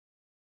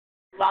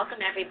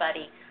welcome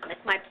everybody. It's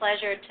my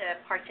pleasure to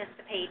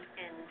participate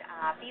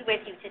and be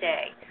with you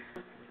today.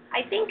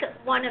 I think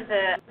one of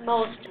the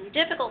most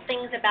difficult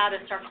things about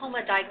a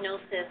sarcoma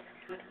diagnosis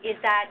is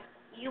that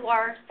you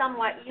are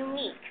somewhat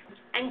unique.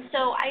 And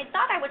so I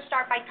thought I would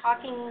start by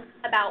talking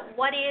about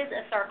what is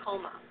a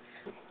sarcoma.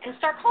 And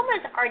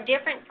sarcomas are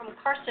different from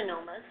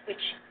carcinomas,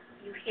 which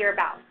you hear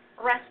about.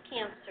 Breast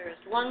cancers,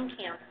 lung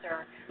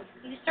cancer.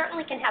 You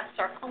certainly can have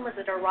sarcomas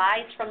that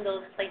arise from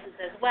those places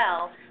as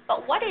well,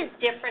 but what is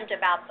different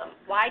about them?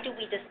 Why do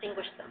we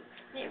distinguish them?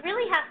 And it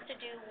really has to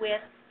do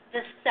with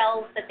the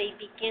cells that they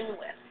begin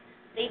with.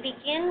 They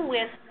begin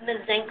with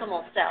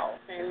mesenchymal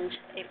cells, and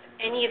if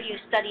any of you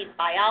studied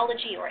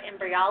biology or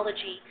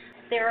embryology,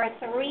 there are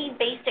three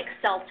basic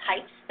cell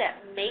types that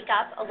make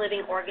up a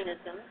living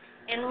organism,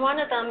 and one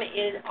of them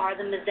are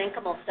the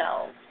mesenchymal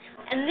cells.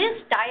 And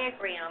this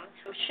diagram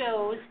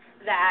shows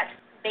that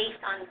based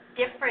on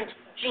different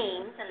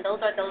genes, and those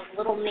are those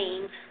little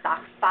names,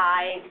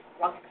 SOX5,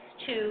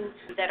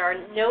 RUX2, that are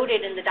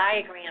noted in the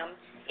diagram,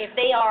 if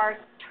they are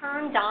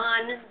turned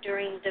on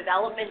during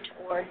development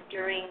or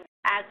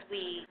as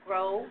we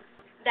grow,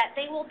 that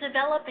they will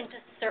develop into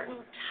certain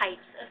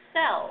types of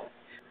cells,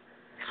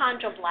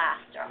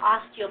 chondroblasts or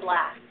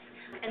osteoblasts.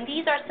 And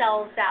these are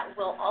cells that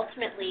will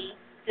ultimately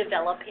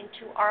develop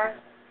into our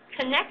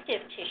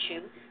connective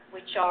tissue,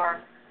 which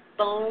are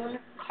bone,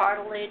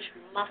 cartilage,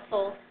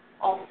 muscle,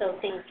 also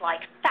things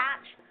like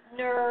fat,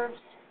 nerves,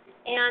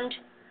 and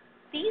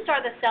these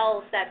are the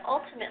cells that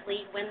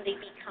ultimately, when they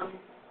become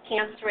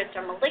cancerous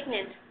or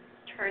malignant,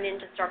 turn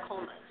into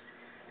sarcomas.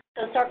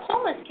 So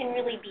sarcomas can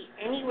really be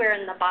anywhere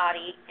in the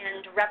body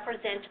and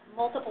represent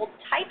multiple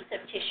types of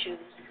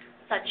tissues,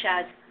 such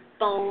as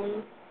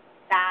bone,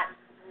 fat,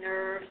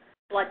 nerve,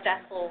 blood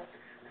vessels,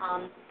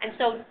 and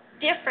so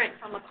different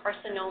from a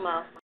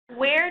carcinoma.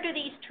 Where do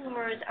these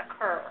tumors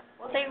occur?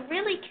 Well, they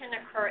really can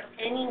occur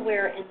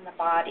anywhere in the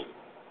body.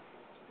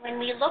 When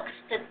we look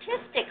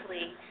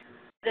statistically,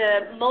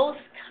 the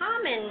most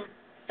common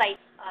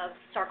sites of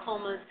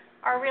sarcomas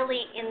are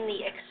really in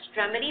the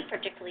extremity,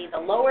 particularly the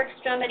lower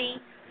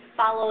extremity,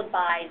 followed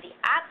by the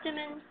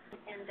abdomen,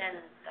 and then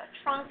the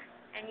trunk,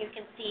 and you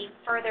can see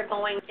further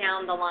going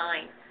down the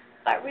line.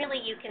 But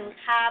really, you can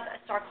have a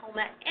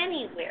sarcoma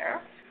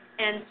anywhere,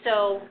 and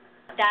so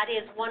that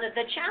is one of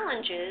the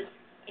challenges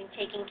in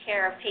taking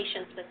care of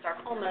patients with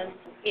sarcomas,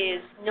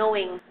 is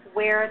knowing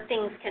where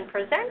things can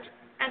present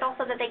and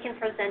also that they can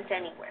present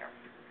anywhere.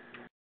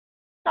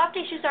 Soft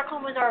tissue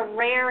sarcomas are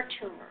rare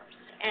tumors,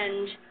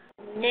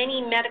 and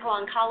many medical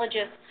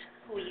oncologists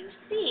who you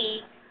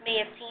see may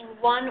have seen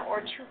one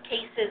or two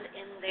cases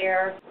in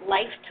their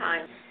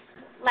lifetime.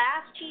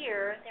 Last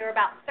year, there were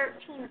about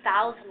 13,000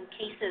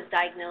 cases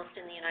diagnosed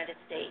in the United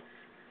States.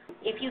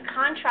 If you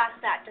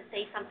contrast that to,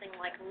 say, something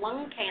like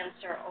lung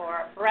cancer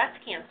or breast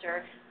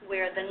cancer,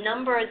 where the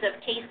numbers of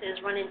cases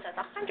run into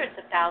the hundreds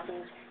of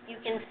thousands, you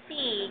can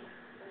see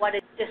what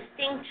a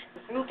distinct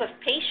group of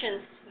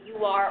patients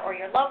you are or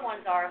your loved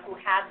ones are who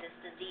have this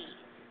disease.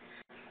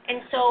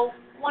 And so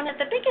one of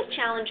the biggest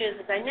challenges,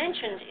 as I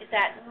mentioned, is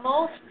that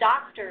most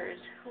doctors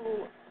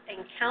who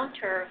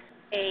encounter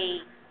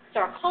a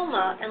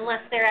sarcoma,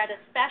 unless they're at a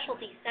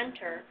specialty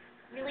center,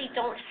 really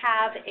don't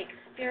have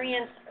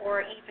experience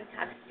or even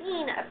have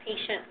seen a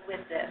patient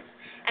with this.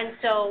 And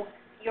so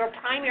your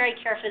primary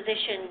care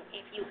physician,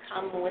 if you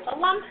come with a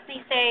lump, may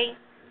say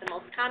the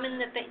most common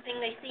thing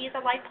they see is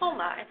a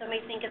lipoma, and so may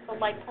think it's a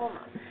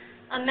lipoma.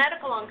 A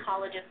medical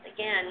oncologist,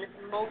 again,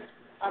 most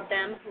of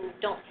them who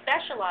don't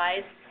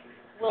specialize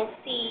will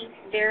see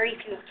very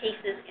few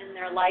cases in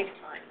their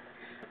lifetime.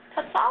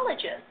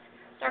 Pathologists,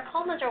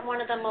 sarcomas are one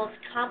of the most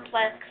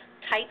complex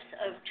types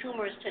of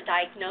tumors to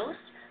diagnose,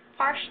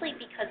 partially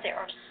because there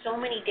are so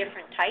many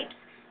different types,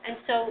 and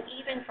so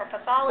even for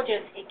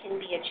pathologists, it can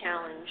be a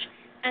challenge.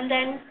 And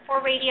then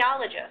for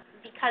radiologists,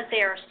 because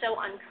they are so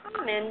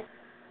uncommon,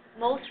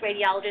 most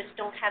radiologists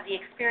don't have the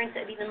experience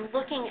of even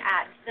looking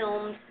at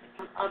films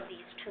of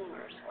these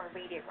tumors or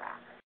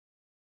radiographs.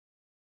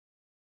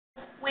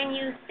 When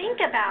you think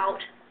about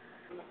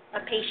a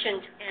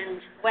patient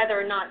and whether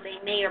or not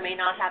they may or may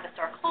not have a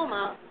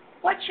sarcoma,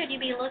 what should you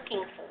be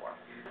looking for?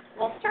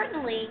 Well,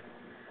 certainly,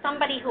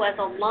 somebody who has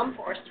a lump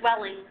or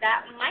swelling,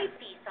 that might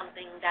be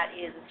something that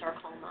is a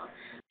sarcoma.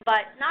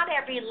 But not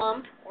every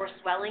lump or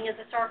swelling is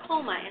a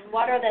sarcoma. And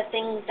what are the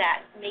things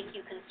that make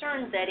you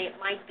concerned that it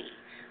might be?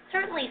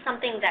 Certainly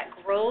something that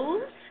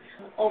grows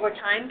over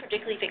time,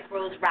 particularly if it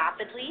grows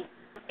rapidly.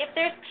 If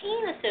there's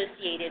pain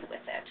associated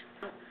with it.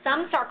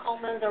 Some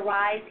sarcomas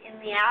arise in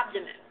the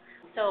abdomen.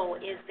 So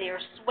is there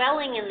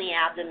swelling in the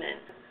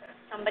abdomen?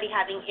 Somebody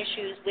having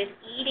issues with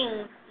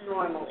eating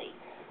normally.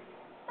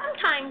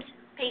 Sometimes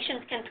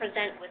patients can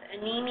present with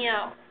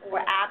anemia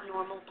or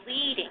abnormal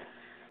bleeding,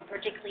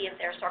 particularly if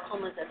there are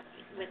sarcomas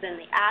within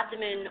the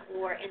abdomen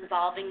or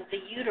involving the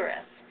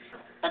uterus.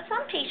 But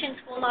some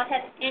patients will not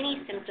have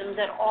any symptoms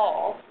at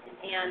all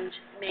and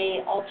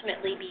may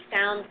ultimately be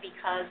found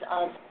because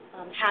of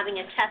having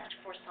a test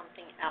for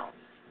something else.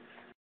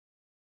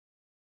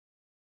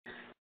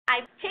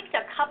 I picked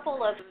a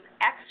couple of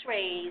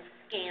X-rays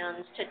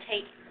scans to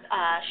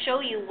show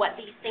you what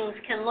these things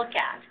can look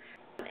at.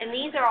 And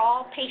these are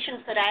all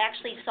patients that I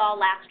actually saw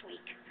last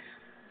week.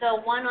 The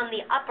one on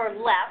the upper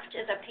left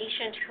is a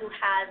patient who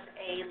has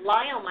a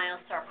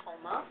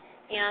leiomyosarcoma,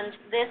 and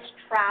this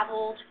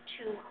traveled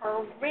to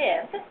her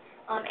rib.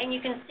 And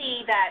you can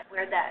see that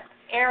where that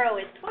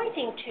arrow is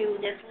pointing to,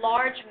 this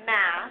large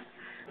mass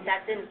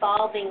that's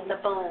involving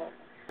the bone.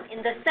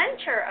 In the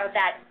center of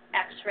that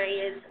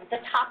X-ray is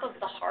the top of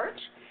the heart,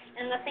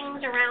 and the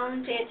things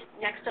around it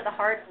next to the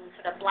heart and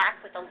sort of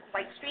black with the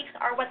white streaks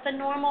are what the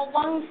normal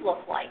lungs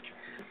look like.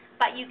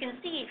 But you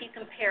can see if you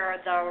compare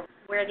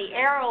where the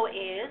arrow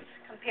is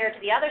compared to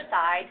the other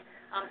side,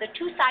 the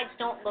two sides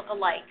don't look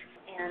alike,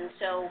 and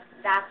so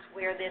that's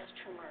where this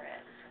tumor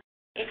is.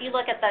 If you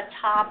look at the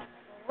top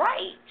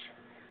right,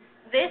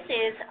 this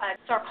is a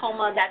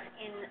sarcoma that's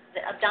in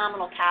the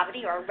abdominal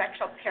cavity, or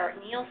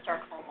retroperitoneal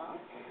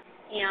sarcoma,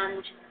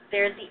 and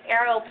there's the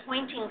arrow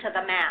pointing to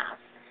the mass,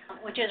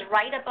 which is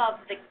right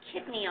above the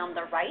kidney on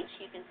the right.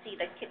 You can see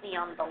the kidney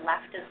on the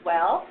left as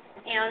well,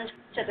 and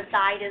to the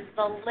side is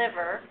the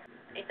liver.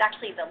 It's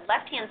actually the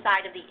left-hand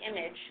side of the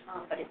image,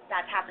 but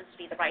that happens to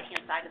be the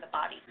right-hand side of the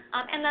body.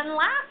 And then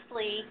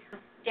lastly,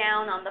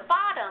 down on the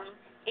bottom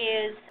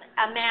is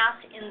a mass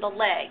in the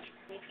leg.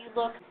 If you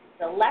look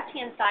the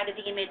left-hand side of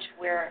the image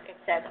where it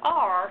says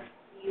R,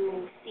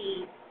 you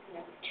see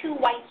two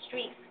white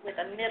streaks with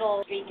a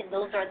middle streak, and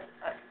those are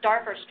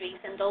darker streaks,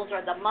 and those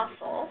are the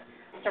muscle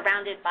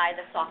surrounded by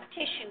the soft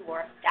tissue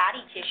or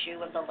fatty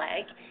tissue of the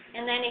leg.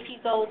 And then if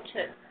you go to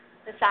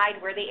the side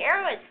where the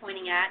arrow is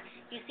pointing at,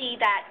 you see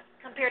that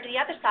compared to the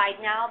other side,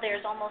 now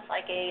there's almost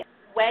like a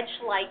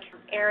wedge-like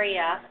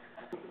area,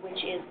 which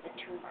is the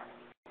tumor.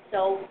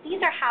 So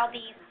these are how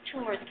these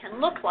tumors can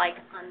look like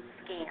on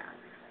scan.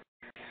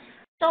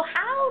 So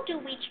how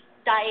do we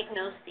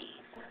diagnose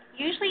these?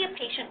 Usually a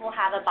patient will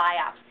have a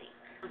biopsy.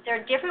 There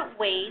are different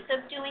ways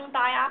of doing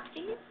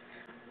biopsies.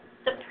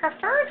 The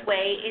preferred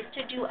way is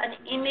to do an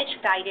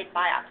image-guided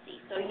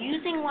biopsy. So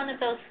using one of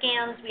those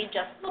scans we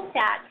just looked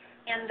at,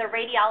 and the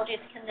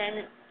radiologist can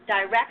then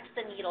direct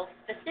the needle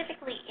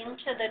specifically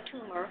into the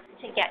tumor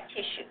to get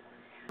tissue.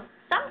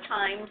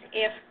 Sometimes,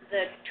 if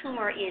the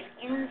tumor is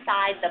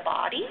inside the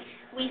body,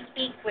 we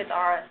speak with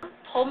our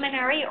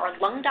pulmonary or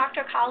lung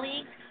doctor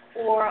colleagues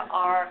or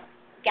our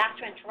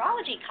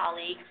gastroenterology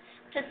colleagues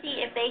to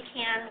see if they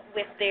can,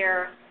 with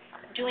their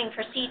doing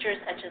procedures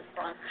such as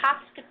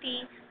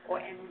bronchoscopy or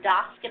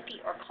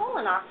endoscopy or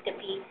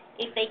colonoscopy,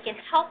 if they can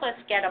help us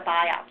get a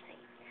biopsy.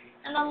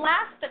 And the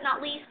last but not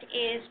least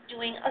is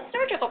doing a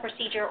surgical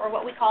procedure, or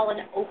what we call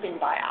an open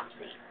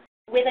biopsy.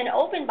 With an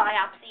open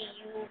biopsy,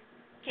 you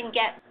can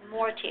get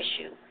more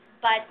tissue,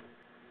 but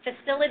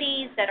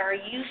facilities that are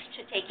used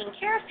to taking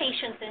care of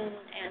patients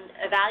and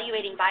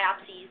evaluating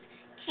biopsies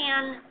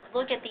can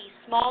look at these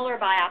smaller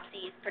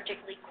biopsies,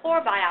 particularly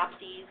core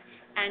biopsies,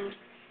 and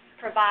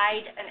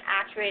provide an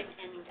accurate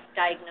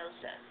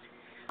diagnosis.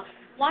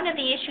 One of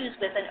the issues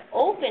with an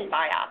open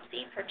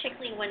biopsy,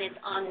 particularly when it's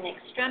on an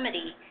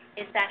extremity,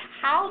 is that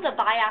how the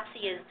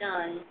biopsy is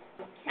done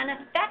can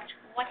affect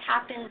what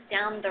happens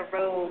down the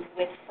road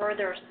with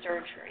further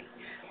surgery.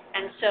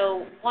 And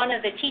so one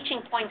of the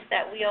teaching points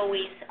that we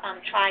always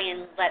try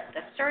and let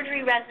the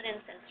surgery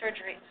residents and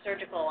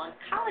surgical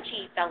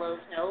oncology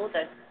fellows know,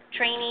 the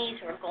trainees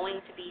who are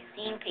going to be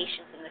seeing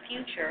patients in the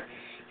future,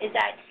 is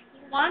that you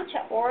want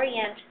to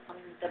orient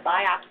the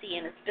biopsy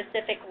in a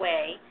specific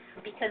way,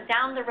 because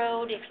down the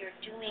road, if you're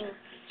doing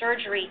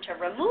surgery to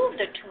remove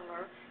the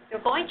tumor,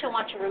 you're going to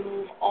want to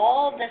remove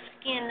all the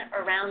skin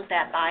around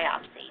that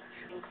biopsy,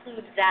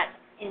 includes that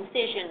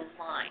incision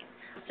line.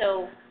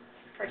 So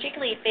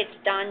particularly if it's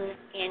done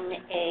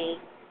in a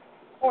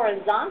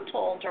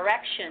horizontal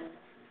direction,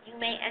 you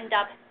may end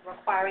up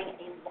requiring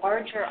a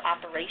larger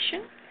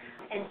operation.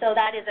 And so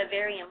that is a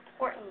very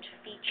important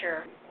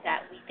feature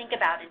that we think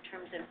about in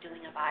terms of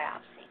doing a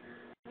biopsy.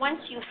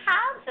 Once you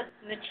have the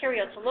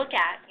material to look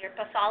at, your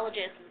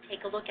pathologist will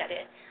take a look at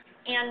it.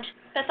 And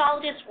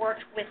pathologists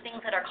work with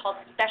things that are called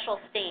special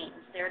stains.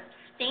 They're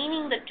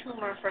staining the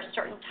tumor for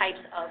certain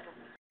types of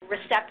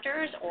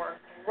receptors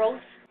or growth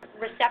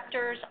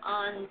receptors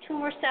on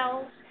tumor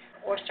cells,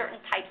 or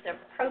certain types of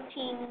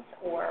proteins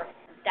or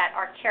that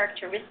are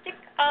characteristic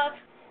of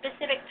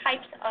specific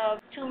types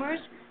of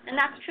tumors. And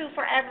that's true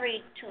for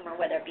every tumor,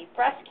 whether it be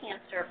breast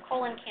cancer,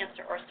 colon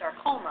cancer, or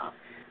sarcoma.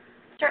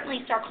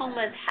 Certainly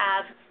sarcomas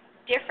have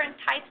different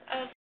types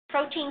of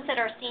proteins that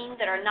are seen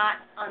that are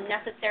not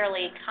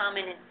necessarily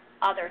common in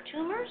other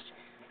tumors.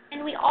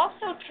 And we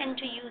also tend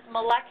to use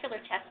molecular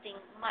testing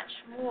much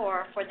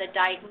more for the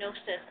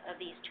diagnosis of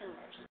these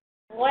tumors.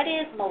 What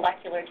is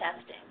molecular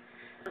testing?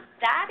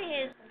 That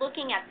is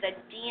looking at the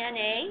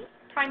DNA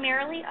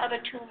primarily of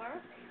a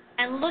tumor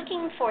and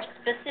looking for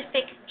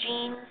specific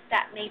genes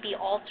that may be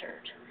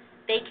altered.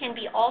 They can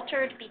be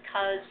altered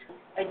because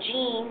a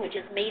gene, which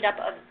is made up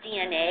of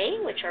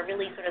DNA, which are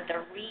really sort of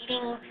the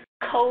reading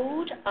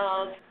code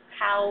of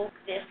how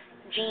this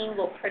gene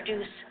will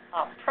produce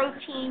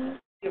protein.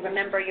 You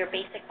remember your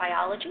basic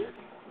biology.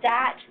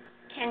 That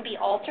can be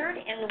altered,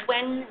 and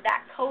when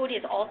that code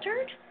is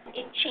altered,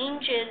 it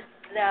changes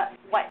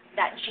what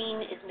that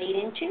gene is made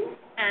into,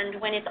 and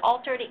when it's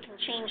altered, it can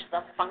change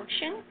the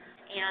function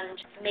and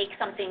make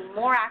something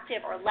more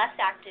active or less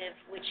active,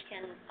 which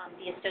can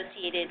be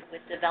associated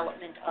with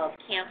development of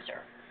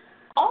cancer.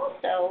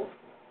 Also,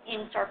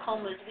 in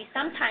sarcomas, we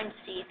sometimes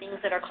see things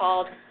that are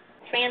called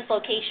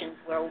translocations,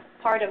 where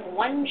part of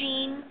one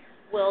gene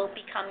will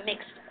become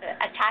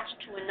attached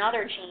to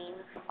another gene,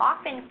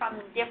 often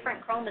from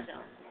different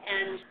chromosomes.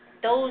 And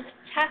those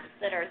tests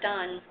that are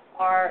done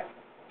are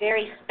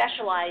very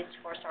specialized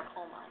for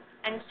sarcoma.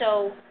 And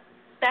so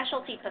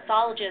specialty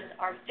pathologists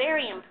are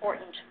very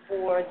important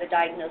for the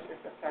diagnosis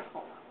of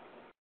sarcoma.